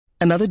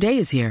Another day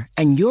is here,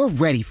 and you're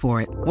ready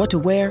for it. What to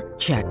wear?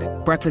 Check.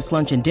 Breakfast,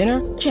 lunch, and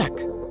dinner? Check.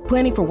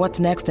 Planning for what's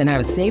next and how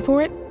to save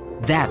for it?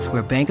 That's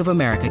where Bank of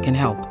America can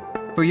help.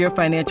 For your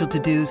financial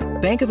to-dos,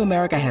 Bank of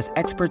America has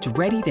experts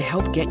ready to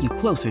help get you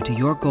closer to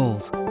your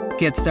goals.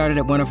 Get started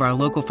at one of our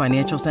local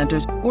financial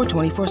centers or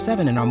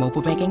 24/7 in our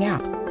mobile banking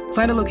app.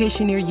 Find a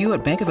location near you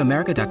at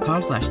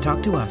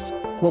bankofamerica.com/talktous.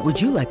 What would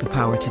you like the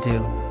power to do?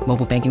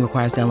 Mobile banking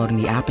requires downloading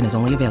the app and is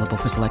only available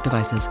for select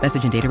devices.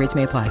 Message and data rates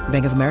may apply.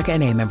 Bank of America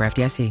N.A., member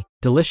FDIC.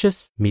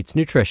 Delicious meets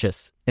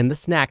nutritious in the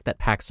snack that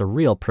packs a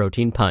real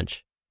protein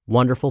punch.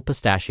 Wonderful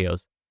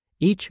Pistachios.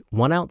 Each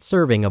 1-ounce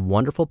serving of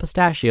Wonderful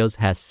Pistachios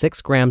has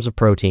 6 grams of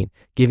protein,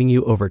 giving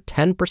you over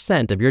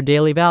 10% of your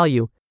daily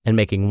value and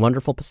making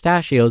Wonderful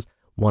Pistachios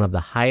one of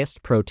the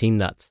highest protein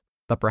nuts.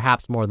 But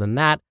perhaps more than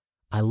that,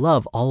 I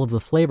love all of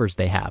the flavors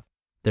they have.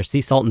 Their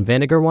sea salt and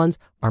vinegar ones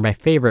are my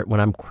favorite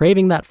when I'm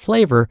craving that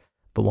flavor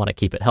but want to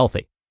keep it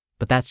healthy.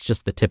 But that's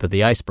just the tip of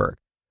the iceberg.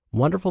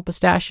 Wonderful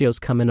Pistachios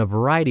come in a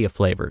variety of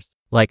flavors,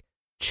 like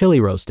chili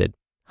roasted,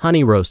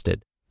 honey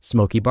roasted,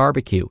 smoky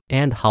barbecue,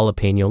 and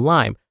jalapeno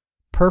lime,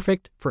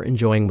 perfect for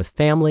enjoying with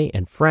family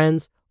and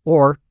friends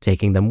or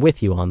taking them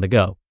with you on the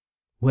go.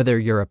 Whether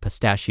you're a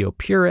pistachio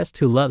purist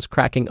who loves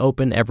cracking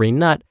open every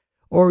nut,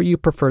 or you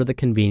prefer the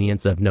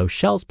convenience of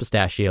no-shells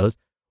pistachios,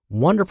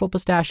 Wonderful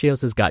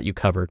Pistachios has got you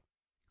covered.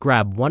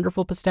 Grab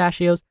Wonderful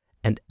Pistachios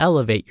and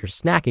elevate your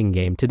snacking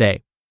game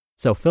today.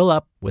 So fill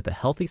up with a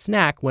healthy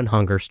snack when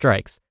hunger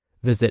strikes.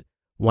 Visit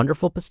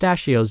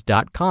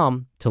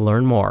wonderfulpistachios.com to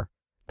learn more.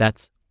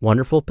 That's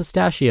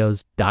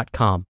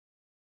wonderfulpistachios.com.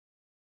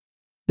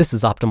 This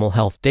is Optimal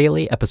Health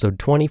Daily, episode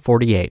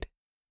 2048.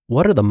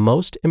 What are the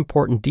most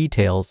important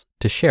details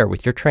to share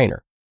with your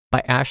trainer?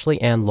 By Ashley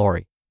Ann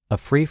Laurie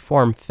of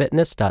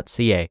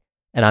freeformfitness.ca.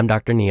 And I'm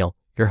Dr. Neil,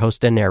 your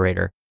host and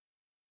narrator.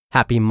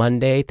 Happy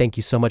Monday. Thank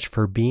you so much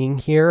for being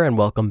here and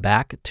welcome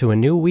back to a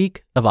new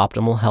week of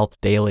Optimal Health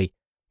Daily.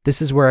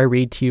 This is where I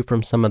read to you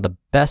from some of the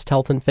best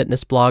health and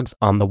fitness blogs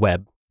on the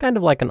web, kind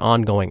of like an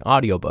ongoing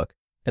audiobook,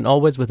 and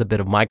always with a bit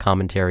of my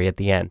commentary at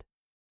the end.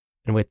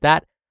 And with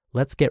that,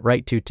 let's get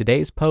right to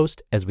today's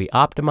post as we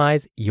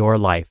optimize your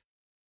life.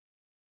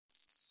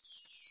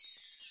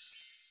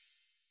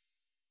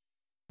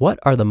 What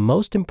are the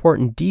most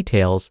important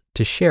details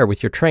to share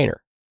with your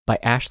trainer? By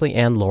Ashley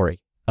Ann Laurie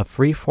of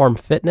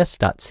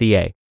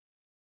freeformfitness.ca.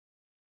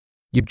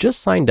 You've just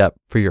signed up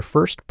for your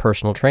first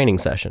personal training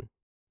session.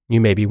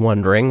 You may be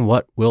wondering,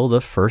 what will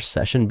the first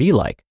session be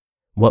like?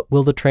 What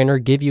will the trainer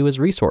give you as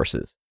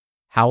resources?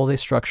 How will they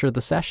structure the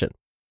session?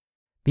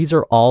 These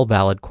are all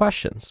valid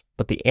questions,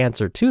 but the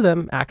answer to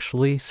them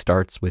actually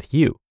starts with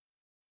you.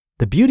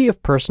 The beauty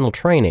of personal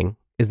training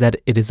is that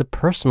it is a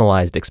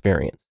personalized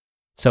experience.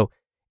 So,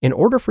 in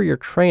order for your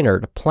trainer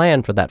to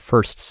plan for that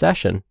first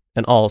session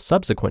and all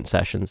subsequent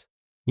sessions,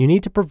 you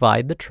need to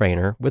provide the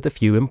trainer with a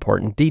few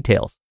important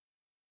details.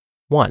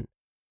 1.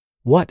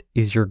 What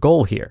is your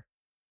goal here?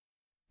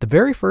 The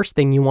very first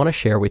thing you want to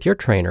share with your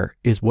trainer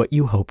is what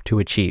you hope to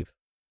achieve.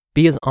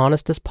 Be as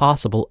honest as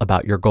possible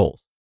about your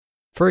goals.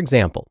 For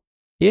example,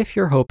 if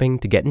you're hoping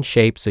to get in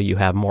shape so you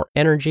have more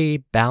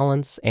energy,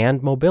 balance,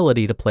 and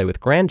mobility to play with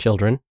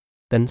grandchildren,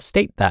 then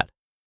state that.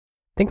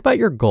 Think about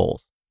your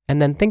goals, and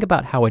then think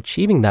about how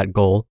achieving that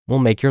goal will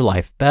make your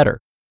life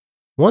better.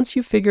 Once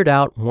you've figured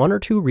out 1 or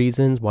 2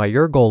 reasons why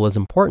your goal is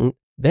important,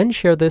 then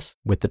share this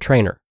with the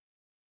trainer.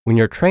 When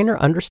your trainer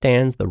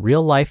understands the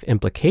real-life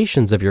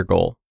implications of your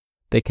goal,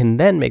 they can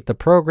then make the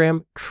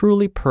program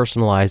truly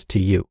personalized to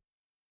you.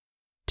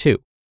 2.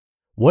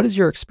 What is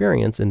your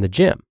experience in the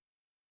gym?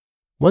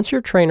 Once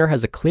your trainer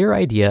has a clear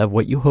idea of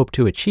what you hope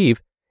to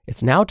achieve,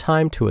 it's now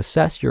time to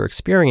assess your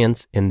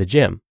experience in the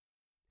gym.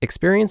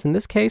 Experience in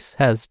this case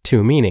has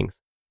 2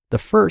 meanings. The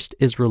first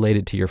is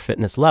related to your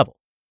fitness level.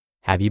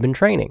 Have you been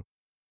training?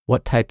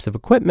 What types of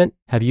equipment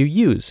have you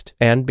used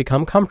and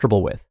become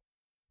comfortable with?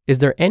 Is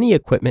there any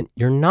equipment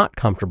you're not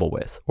comfortable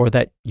with or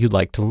that you'd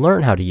like to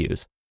learn how to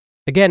use?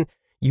 Again,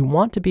 you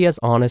want to be as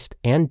honest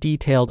and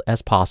detailed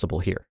as possible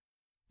here.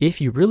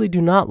 If you really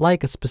do not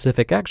like a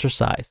specific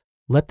exercise,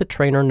 let the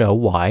trainer know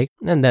why,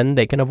 and then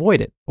they can avoid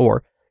it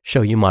or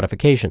show you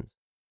modifications.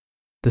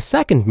 The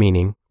second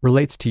meaning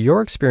relates to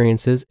your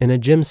experiences in a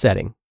gym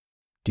setting.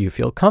 Do you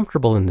feel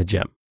comfortable in the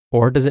gym?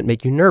 Or does it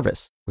make you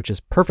nervous, which is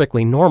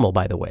perfectly normal,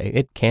 by the way?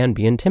 It can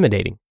be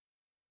intimidating.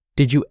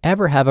 Did you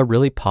ever have a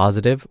really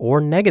positive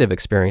or negative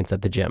experience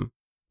at the gym?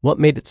 What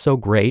made it so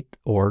great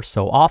or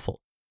so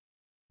awful?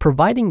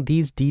 Providing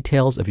these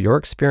details of your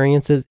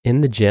experiences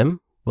in the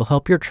gym will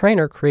help your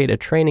trainer create a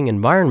training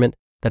environment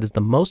that is the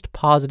most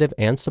positive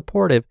and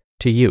supportive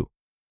to you.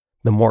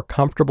 The more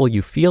comfortable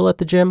you feel at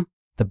the gym,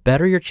 the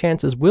better your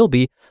chances will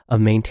be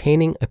of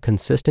maintaining a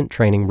consistent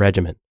training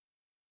regimen.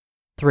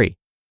 3.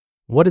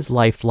 What is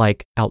life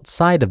like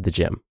outside of the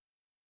gym?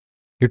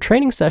 Your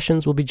training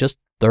sessions will be just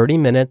 30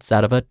 minutes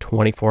out of a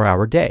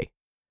 24-hour day.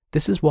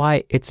 This is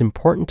why it's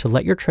important to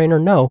let your trainer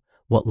know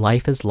what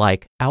life is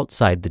like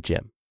outside the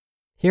gym.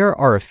 Here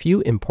are a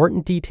few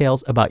important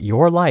details about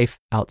your life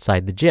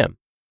outside the gym.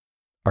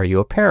 Are you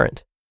a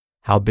parent?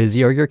 How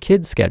busy are your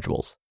kids'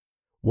 schedules?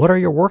 What are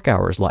your work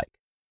hours like?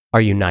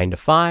 Are you 9 to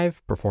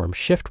 5, perform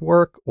shift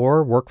work,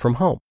 or work from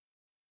home?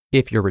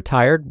 If you're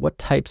retired, what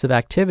types of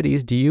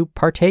activities do you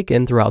partake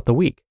in throughout the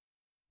week?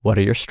 What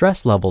are your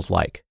stress levels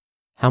like?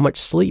 How much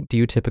sleep do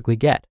you typically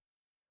get?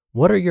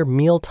 What are your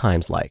meal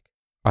times like?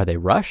 Are they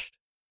rushed?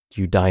 Do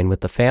you dine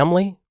with the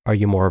family? Are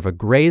you more of a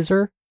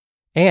grazer?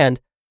 And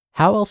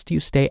how else do you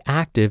stay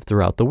active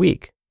throughout the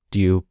week? Do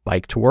you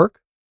bike to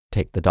work?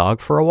 Take the dog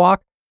for a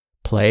walk?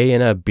 Play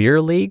in a beer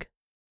league?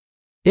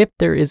 If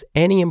there is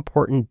any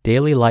important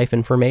daily life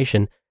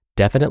information,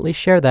 definitely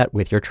share that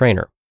with your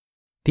trainer.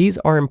 These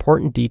are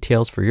important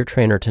details for your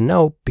trainer to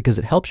know because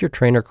it helps your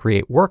trainer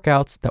create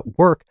workouts that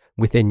work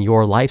within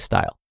your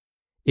lifestyle.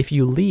 If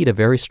you lead a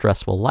very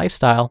stressful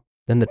lifestyle,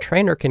 then the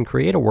trainer can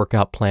create a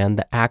workout plan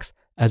that acts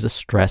as a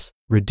stress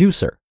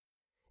reducer.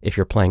 If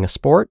you're playing a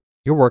sport,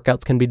 your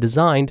workouts can be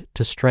designed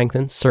to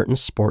strengthen certain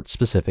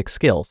sport-specific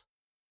skills.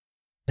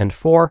 And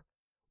 4,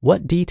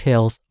 what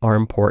details are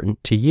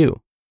important to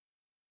you?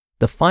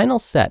 The final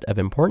set of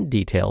important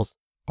details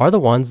are the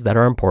ones that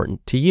are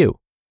important to you.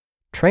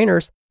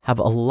 Trainers have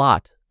a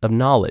lot of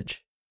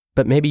knowledge,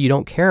 but maybe you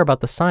don't care about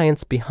the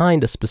science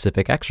behind a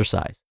specific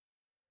exercise.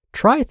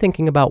 Try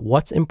thinking about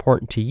what's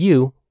important to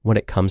you when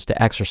it comes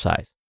to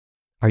exercise.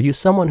 Are you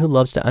someone who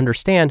loves to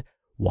understand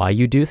why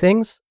you do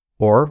things,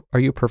 or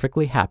are you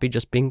perfectly happy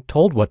just being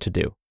told what to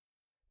do?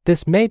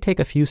 This may take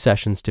a few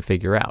sessions to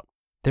figure out.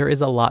 There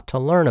is a lot to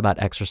learn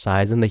about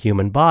exercise in the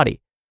human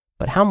body,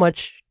 but how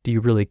much do you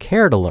really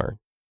care to learn?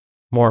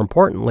 More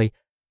importantly,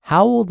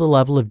 how will the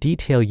level of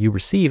detail you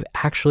receive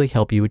actually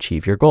help you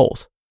achieve your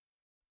goals?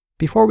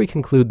 Before we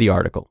conclude the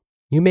article,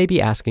 you may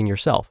be asking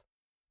yourself,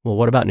 well,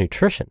 what about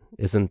nutrition?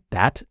 Isn't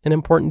that an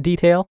important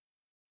detail?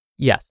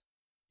 Yes,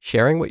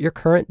 sharing what your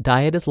current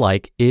diet is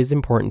like is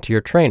important to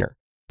your trainer,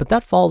 but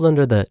that falls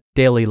under the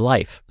daily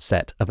life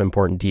set of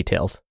important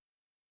details.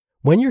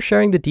 When you're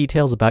sharing the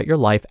details about your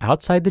life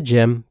outside the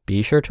gym,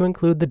 be sure to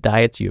include the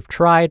diets you have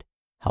tried,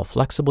 how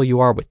flexible you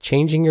are with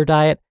changing your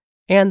diet,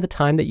 and the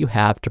time that you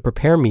have to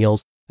prepare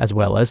meals as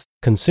well as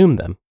consume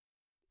them.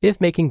 If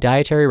making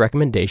dietary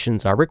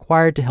recommendations are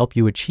required to help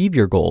you achieve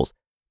your goals,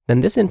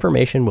 then this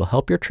information will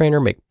help your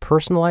trainer make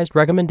personalized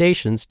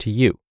recommendations to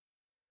you.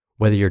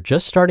 Whether you're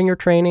just starting your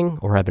training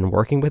or have been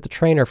working with a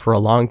trainer for a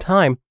long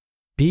time,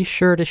 be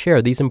sure to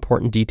share these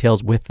important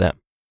details with them.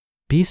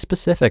 Be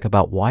specific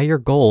about why your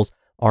goals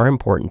are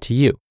important to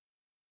you.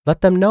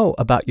 Let them know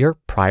about your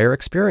prior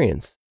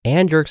experience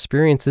and your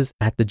experiences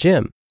at the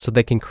gym so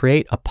they can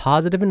create a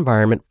positive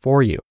environment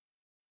for you.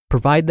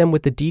 Provide them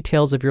with the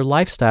details of your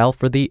lifestyle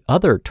for the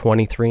other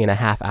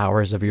 23.5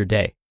 hours of your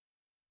day.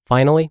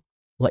 Finally,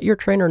 let your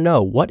trainer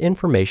know what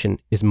information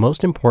is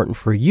most important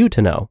for you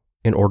to know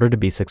in order to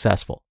be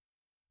successful.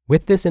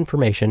 With this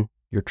information,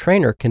 your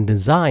trainer can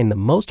design the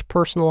most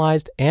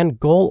personalized and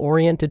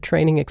goal-oriented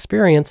training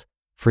experience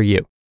for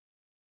you.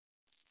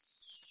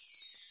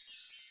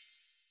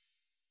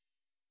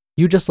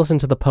 You just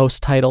listened to the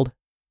post titled,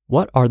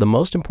 "What are the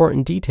most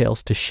important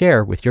details to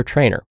share with your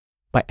trainer?"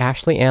 by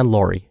Ashley Ann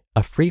Laurie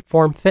of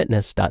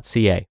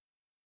freeformfitness.ca.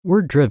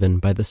 We're driven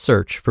by the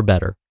search for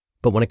better,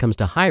 but when it comes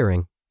to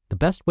hiring, the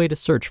best way to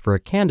search for a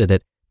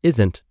candidate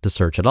isn't to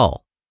search at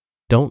all.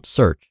 Don't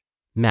search,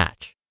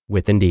 match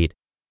with Indeed.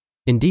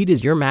 Indeed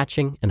is your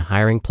matching and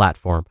hiring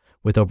platform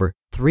with over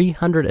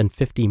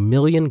 350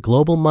 million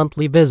global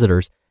monthly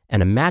visitors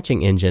and a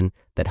matching engine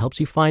that helps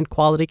you find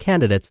quality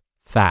candidates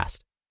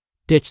fast.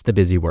 Ditch the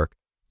busy work.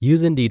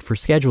 Use Indeed for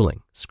scheduling,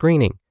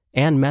 screening,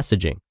 and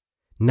messaging.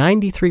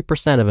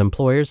 93% of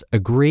employers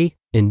agree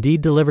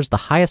Indeed delivers the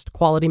highest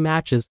quality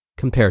matches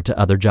compared to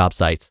other job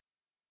sites.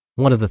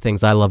 One of the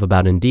things I love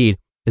about Indeed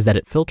is that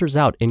it filters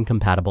out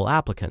incompatible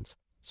applicants.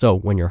 So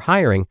when you're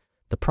hiring,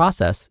 the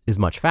process is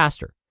much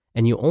faster,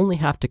 and you only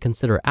have to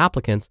consider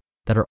applicants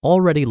that are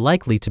already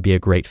likely to be a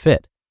great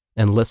fit.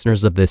 And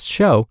listeners of this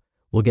show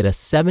will get a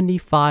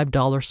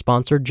 $75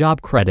 sponsored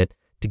job credit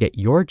to get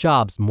your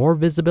jobs more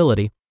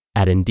visibility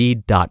at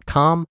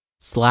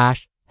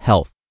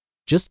Indeed.com/health.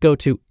 Just go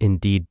to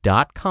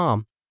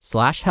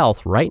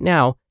Indeed.com/health right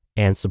now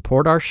and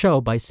support our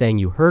show by saying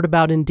you heard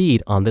about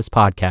Indeed on this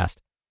podcast.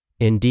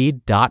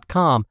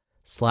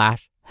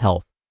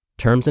 Indeed.com/health.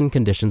 Terms and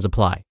conditions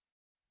apply.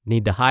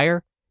 Need to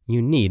hire?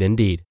 You need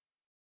Indeed.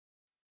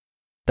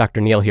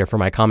 Dr. Neal here for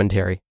my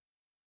commentary.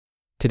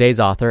 Today's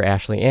author,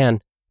 Ashley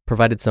Ann,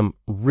 provided some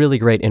really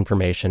great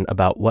information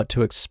about what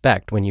to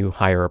expect when you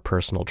hire a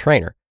personal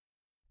trainer.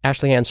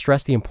 Ashley Ann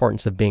stressed the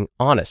importance of being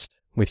honest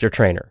with your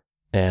trainer,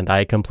 and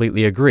I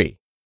completely agree.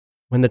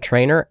 When the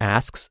trainer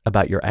asks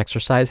about your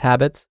exercise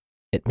habits,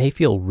 it may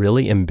feel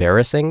really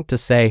embarrassing to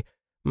say,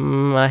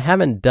 I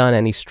haven't done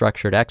any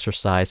structured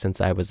exercise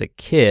since I was a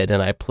kid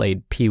and I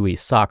played pee-wee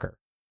soccer.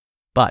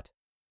 But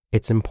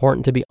it's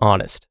important to be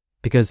honest,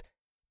 because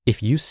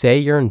if you say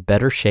you're in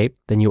better shape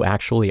than you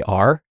actually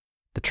are,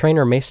 the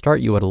trainer may start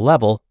you at a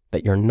level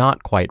that you're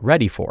not quite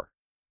ready for.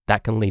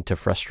 That can lead to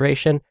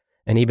frustration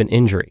and even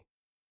injury.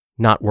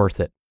 Not worth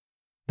it.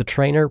 The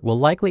trainer will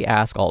likely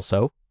ask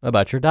also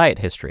about your diet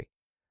history.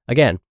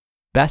 Again,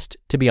 best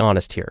to be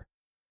honest here.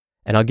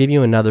 And I'll give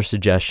you another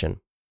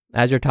suggestion.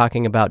 As you're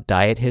talking about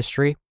diet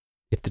history,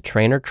 if the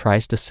trainer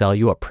tries to sell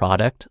you a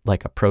product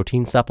like a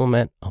protein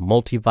supplement, a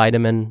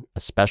multivitamin, a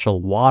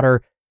special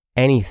water,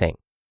 anything,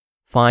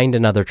 find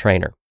another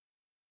trainer.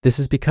 This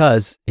is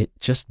because it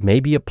just may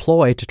be a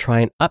ploy to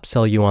try and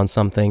upsell you on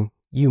something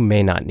you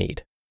may not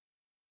need.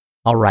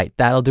 All right,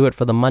 that'll do it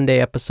for the Monday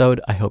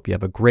episode. I hope you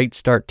have a great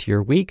start to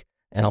your week,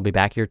 and I'll be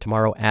back here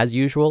tomorrow as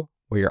usual,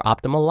 where your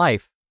optimal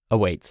life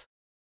awaits.